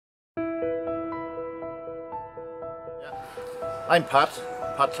I'm Pat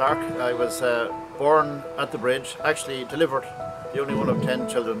Clarke. I was born at the bridge, actually delivered, the only one of 10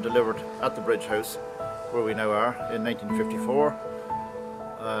 children delivered at the bridge house where we now are in 1954.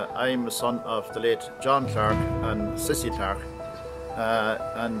 I'm a son of the late John Clarke and Sissy Clarke.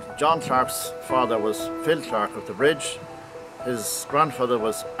 And John Clarke's father was Phil Clarke of the bridge. His grandfather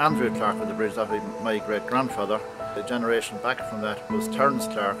was Andrew Clarke of the bridge, that was my great grandfather. The generation back from that was Terence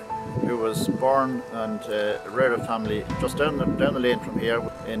Clarke, who was born and reared a family just down the lane from here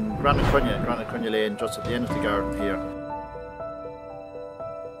in Granacunia Lane, just at the end of the garden here.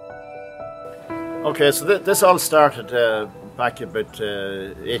 Okay, so this all started back about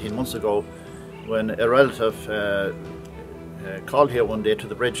 18 months ago when a relative called here one day to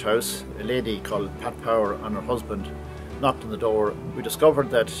the bridge house. A lady called Pat Power and her husband knocked on the door. We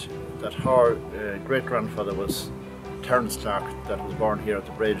discovered that her great-grandfather was Terence Clarke, that was born here at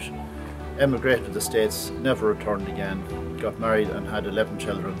the bridge, emigrated to the States, never returned again, got married and had 11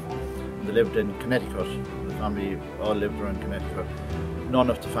 children. They lived in Connecticut. The family all lived around Connecticut. None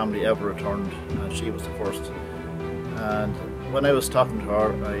of the family ever returned, and she was the first. And when I was talking to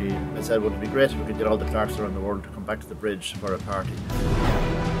her, I said, would it be great if we could get all the Clarkes around the world to come back to the bridge for a party.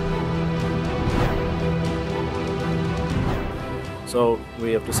 So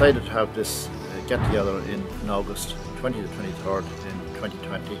we have decided to have this get together in August 20th to 23rd in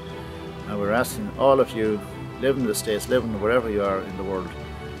 2020, and we're asking all of you living in the States, living wherever you are in the world,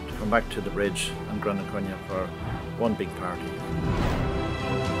 to come back to the bridge and Granacunia for one big party.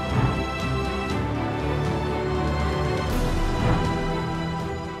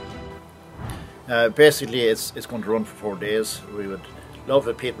 Basically it's going to run for 4 days. We would love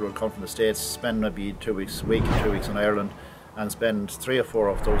if people would come from the States, spend maybe 2 weeks, a week or 2 weeks in Ireland, and spend 3 or 4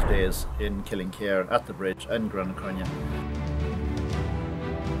 of those days in Killinkere at the bridge in Granacunia.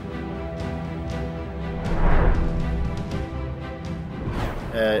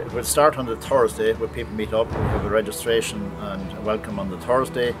 We'll start on the Thursday where people meet up. We have a registration and a welcome on the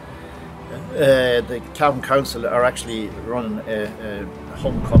Thursday. The Cavan Council are actually running a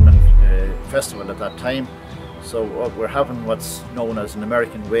homecoming festival at that time. So we're having what's known as an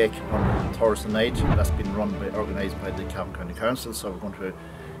American wake on Thursday night. That's been organised by the Cavan County Council, so we're going to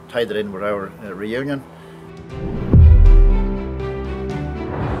tie that in with our reunion.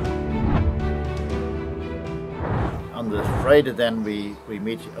 On the Friday then we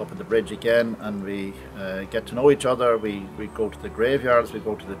meet up at the bridge again, and we get to know each other. We go to the graveyards, we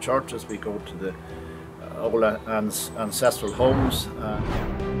go to the churches, we go to the old ancestral homes.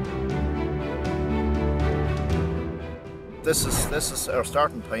 This is our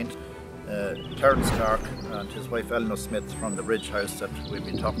starting point. Terence Clarke and his wife Eleanor Smith from the bridge house that we've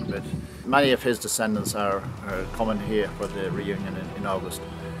been talking about. Many of his descendants are coming here for the reunion in August.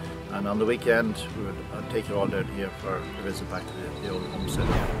 And on the weekend we would take you all down here for a visit back to the old homestead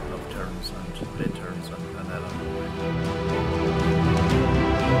of Terence and late Terence and Eleanor.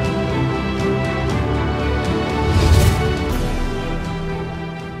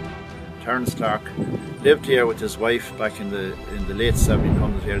 Terence Clarke lived here with his wife back in the late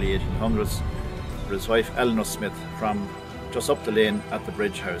 1700s, early 1800s, with his wife Eleanor Smith from just up the lane at the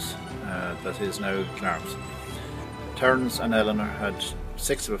bridge house that is now Clarke's. Terence and Eleanor had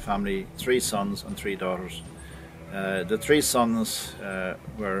 6 of a family, 3 sons and 3 daughters. The 3 sons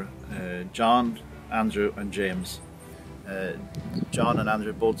were John, Andrew and James. John and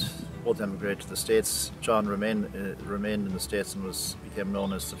Andrew both emigrated to the States. John remained in the States and became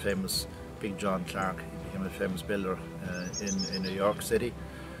known as the famous Big John Clarke. He became a famous builder in New York City.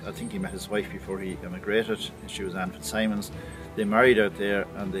 I think he met his wife before he emigrated. She was Anne Fitzsimons. They married out there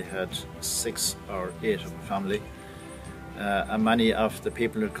and they had 6 or 8 of a family. And many of the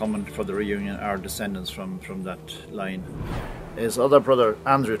people who come for the reunion are descendants from that line. His other brother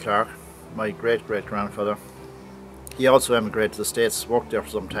Andrew Clarke, my great-great-grandfather, he also emigrated to the States, worked there for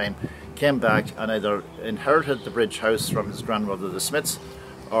some time, came back and either inherited the bridge house from his grandmother the Smiths,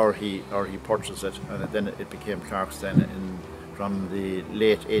 or he purchased it, and then it became Clarke's then from the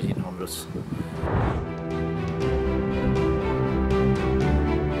late 1800s.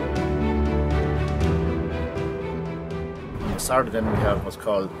 On the Saturday then we have what's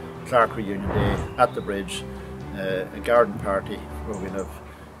called Clarke Reunion Day at the bridge, a garden party where we'll have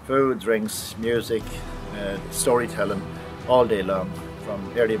food, drinks, music, storytelling all day long,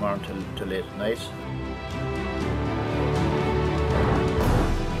 from early morning till late at night.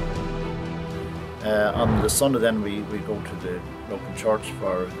 On the Sunday then we go to the local church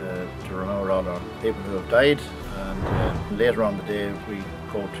to remember all our people who have died, and later on the day we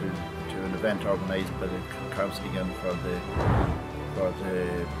go to an event organised by the council again for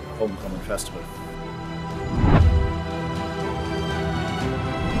the homecoming festival.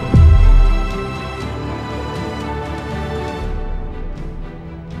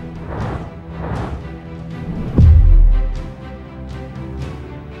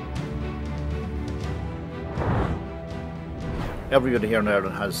 Everybody here in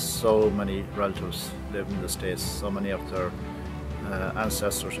Ireland has so many relatives living in the States. So many of their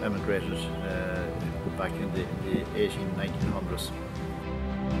ancestors emigrated back in the 1900s.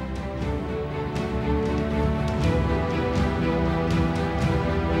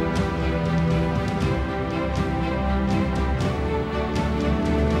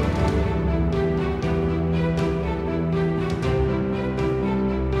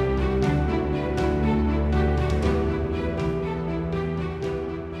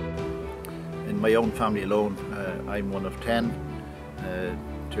 My own family alone, I'm one of 10.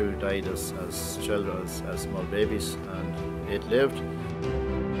 2 died as children, as small babies, and 8 lived.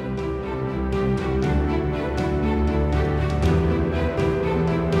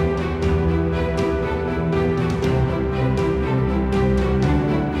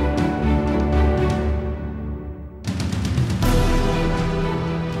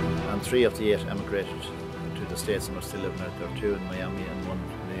 And 3 of the 8 emigrated to the States and are still living out there, 2 in Miami and 1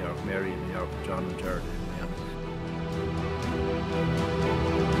 in New York, Mary in New York, John and Jared in Miami.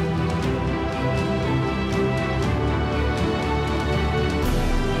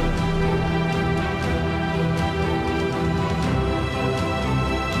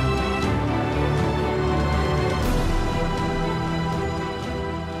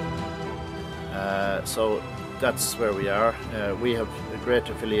 So that's where we are. We have a great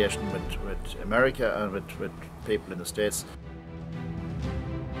affiliation with America and with people in the States.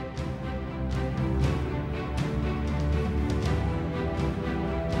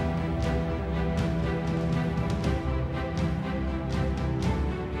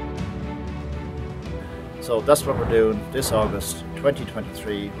 So that's what we're doing this August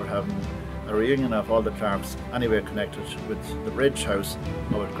 2023. We're having a reunion of all the Clarkes anywhere connected with the Bridge House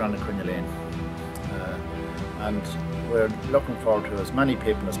over at Granacunia Lane. And we're looking forward to as many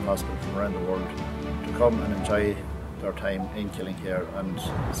people as possible from around the world to come and enjoy their time in Killinkere and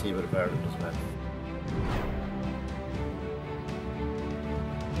see a bit of Ireland as well.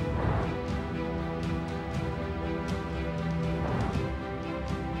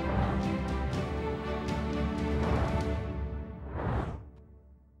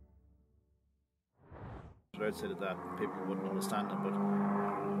 Outside of that, people wouldn't understand them, but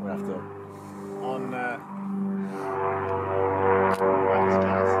we have to on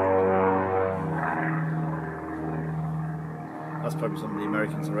that's probably some of the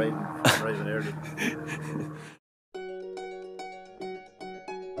Americans arriving early.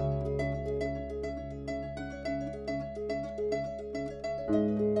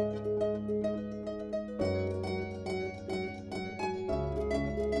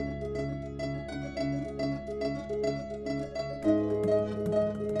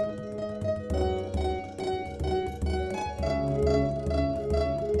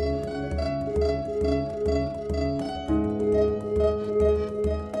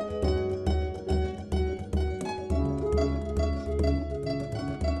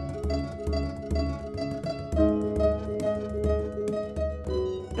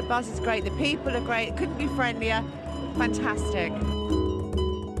 The buzz is great, the people are great, it couldn't be friendlier, fantastic.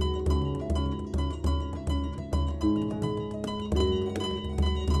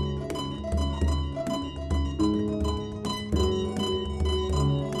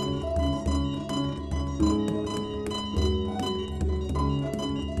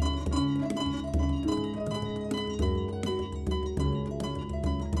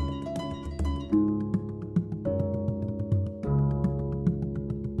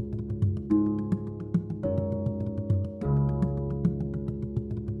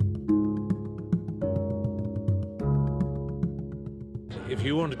 If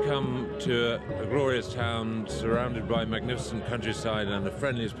you want to come to a glorious town surrounded by magnificent countryside and the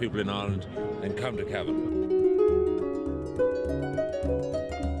friendliest people in Ireland, then come to Cavan.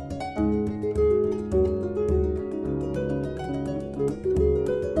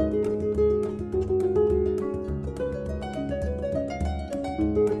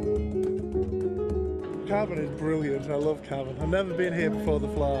 Cavan is brilliant. I love Cavan. I've never been here before the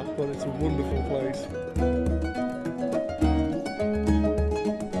flower, but it's a wonderful place.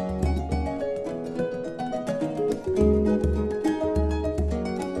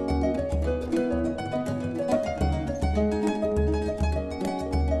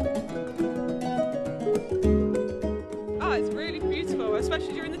 Oh, it's really beautiful,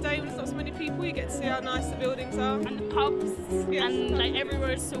 especially during the day when there's not so many people. You get to see how nice the buildings are. And the pubs, Yes. and like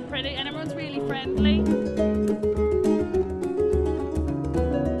everywhere is so pretty and everyone's really friendly.